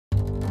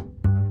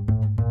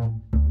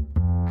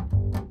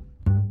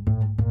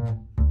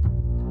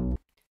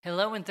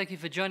Hello, and thank you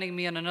for joining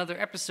me on another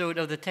episode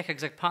of the Tech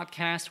Exec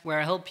podcast, where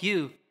I help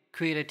you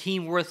create a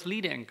team worth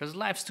leading because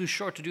life's too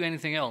short to do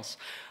anything else.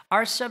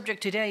 Our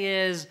subject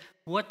today is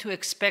what to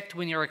expect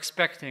when you're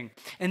expecting.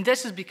 And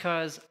this is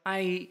because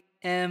I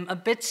am a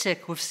bit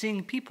sick with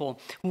seeing people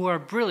who are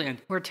brilliant,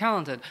 who are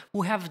talented,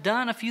 who have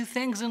done a few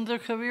things in their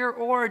career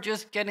or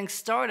just getting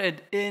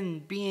started in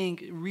being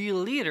real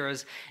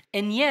leaders,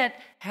 and yet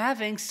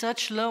having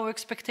such low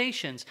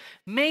expectations.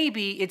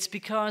 Maybe it's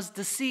because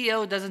the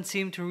CEO doesn't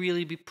seem to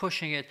really be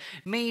pushing it.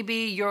 Maybe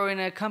you're in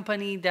a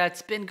company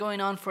that's been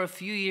going on for a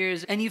few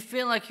years and you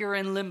feel like you're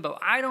in limbo.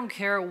 I don't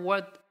care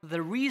what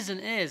the reason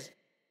is.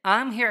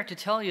 I'm here to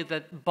tell you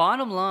that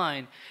bottom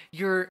line,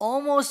 you're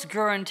almost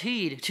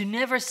guaranteed to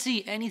never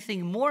see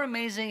anything more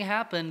amazing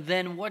happen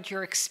than what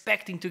you're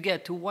expecting to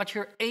get, to what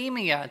you're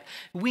aiming at.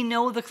 We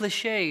know the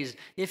cliches.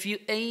 If you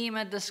aim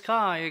at the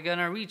sky, you're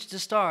gonna reach the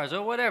stars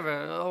or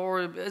whatever.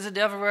 Or is it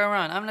the other way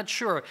around? I'm not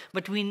sure.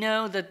 But we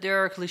know that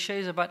there are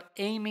cliches about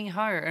aiming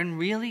higher. And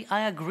really,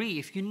 I agree.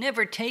 If you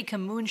never take a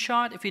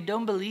moonshot, if you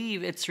don't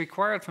believe it's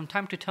required from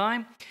time to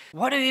time,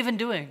 what are you even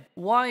doing?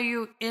 Why are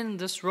you in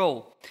this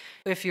role?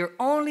 If you're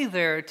only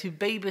there to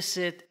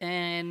babysit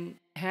and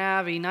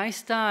have a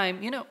nice time,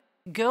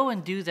 go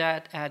and do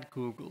that at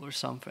Google or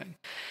something.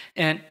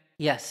 And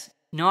yes,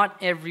 not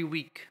every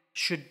week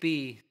should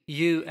be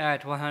you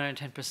at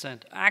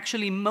 110%.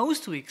 Actually,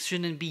 most weeks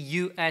shouldn't be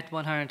you at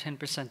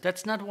 110%.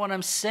 That's not what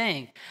I'm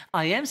saying.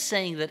 I am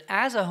saying that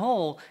as a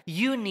whole,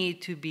 you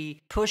need to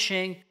be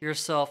pushing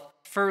yourself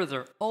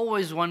further,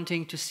 always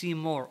wanting to see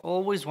more,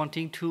 always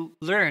wanting to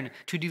learn,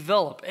 to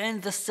develop.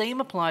 And the same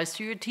applies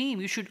to your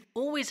team. You should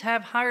always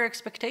have higher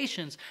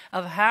expectations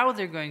of how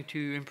they're going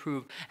to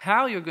improve,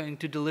 how you're going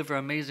to deliver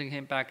amazing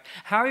impact,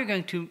 how you're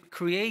going to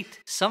create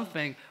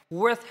something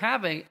worth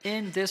having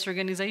in this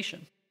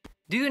organization.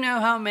 Do you know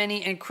how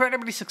many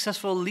incredibly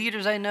successful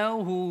leaders I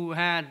know who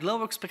had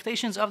low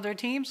expectations of their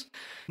teams?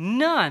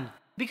 None.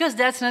 Because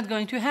that's not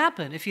going to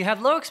happen. If you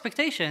have low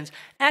expectations,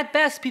 at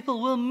best,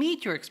 people will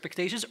meet your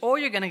expectations or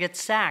you're going to get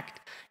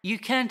sacked. You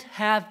can't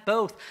have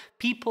both.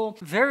 People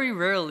very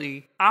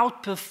rarely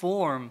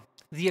outperform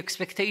the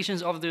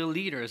expectations of their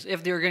leaders.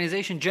 If the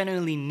organization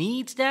genuinely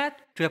needs that,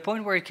 to a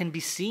point where it can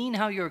be seen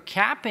how you're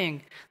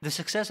capping the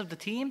success of the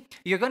team,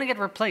 you're going to get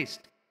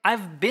replaced.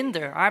 I've been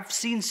there. I've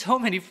seen so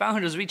many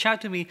founders reach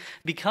out to me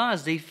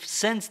because they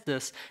sensed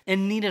this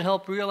and needed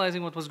help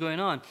realizing what was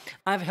going on.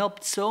 I've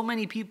helped so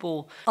many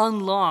people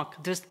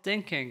unlock this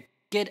thinking,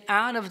 get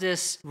out of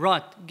this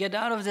rut, get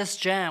out of this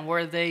jam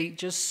where they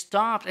just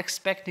stopped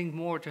expecting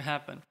more to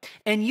happen.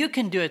 And you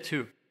can do it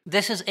too.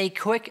 This is a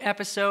quick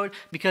episode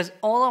because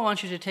all I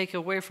want you to take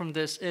away from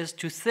this is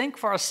to think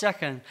for a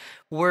second.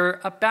 We're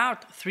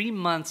about 3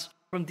 months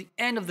from the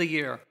end of the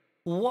year.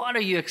 What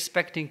are you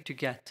expecting to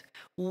get?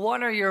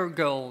 What are your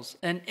goals?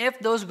 And if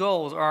those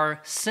goals are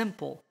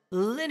simple,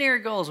 linear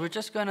goals, we're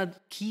just going to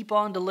keep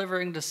on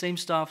delivering the same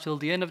stuff till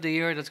the end of the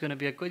year, that's going to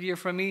be a good year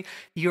for me,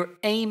 you're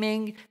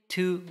aiming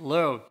too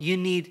low. You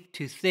need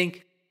to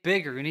think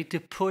bigger. You need to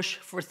push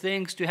for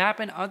things to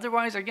happen.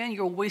 Otherwise, again,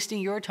 you're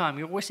wasting your time.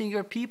 You're wasting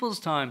your people's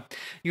time.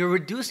 You're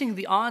reducing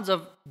the odds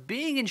of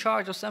being in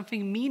charge of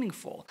something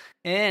meaningful.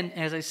 And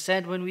as I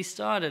said when we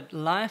started,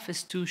 life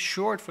is too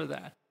short for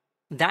that.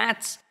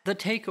 That's the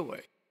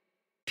takeaway.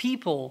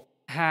 People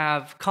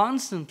have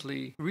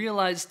constantly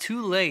realized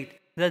too late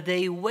that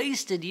they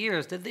wasted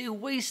years, that they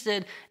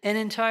wasted an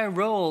entire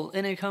role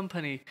in a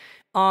company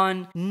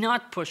on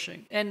not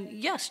pushing. And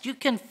yes, you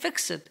can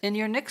fix it in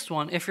your next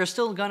one if you're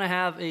still going to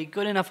have a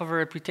good enough of a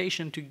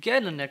reputation to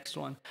get the next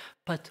one.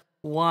 But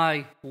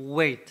why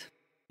wait?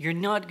 You're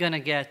not going to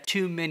get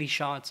too many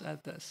shots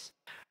at this.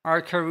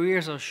 Our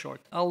careers are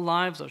short. Our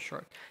lives are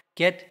short.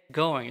 Get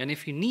going. And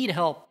if you need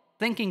help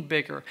thinking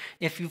bigger,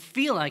 if you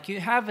feel like you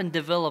haven't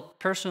developed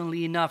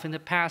personally enough in the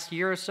past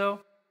year or so,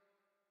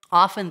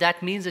 often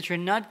that means that you're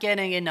not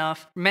getting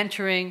enough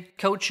mentoring,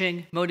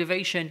 coaching,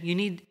 motivation. You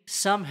need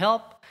some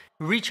help.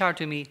 Reach out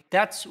to me.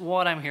 That's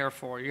what I'm here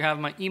for. You have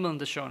my email in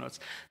the show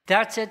notes.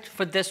 That's it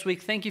for this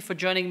week. Thank you for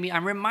joining me.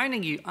 I'm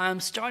reminding you, I'm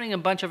starting a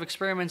bunch of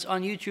experiments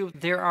on YouTube.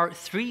 There are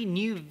 3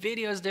 new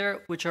videos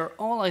there, which are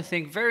all, I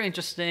think, very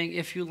interesting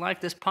if you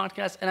like this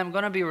podcast. And I'm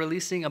going to be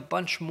releasing a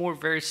bunch more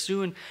very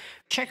soon.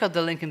 Check out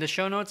the link in the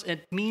show notes.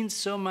 It means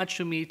so much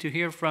to me to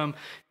hear from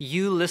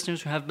you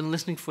listeners who have been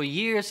listening for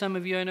years, some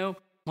of you I know,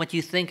 what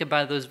you think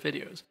about those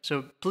videos.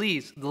 So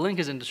please, the link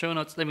is in the show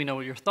notes. Let me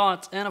know your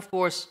thoughts. And of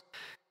course,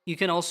 you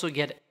can also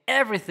get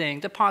everything,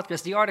 the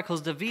podcast, the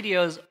articles, the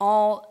videos,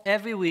 all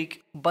every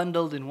week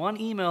bundled in one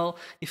email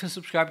if you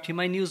subscribe to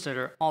my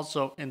newsletter,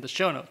 also in the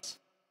show notes.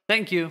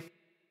 Thank you.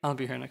 I'll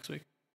be here next week.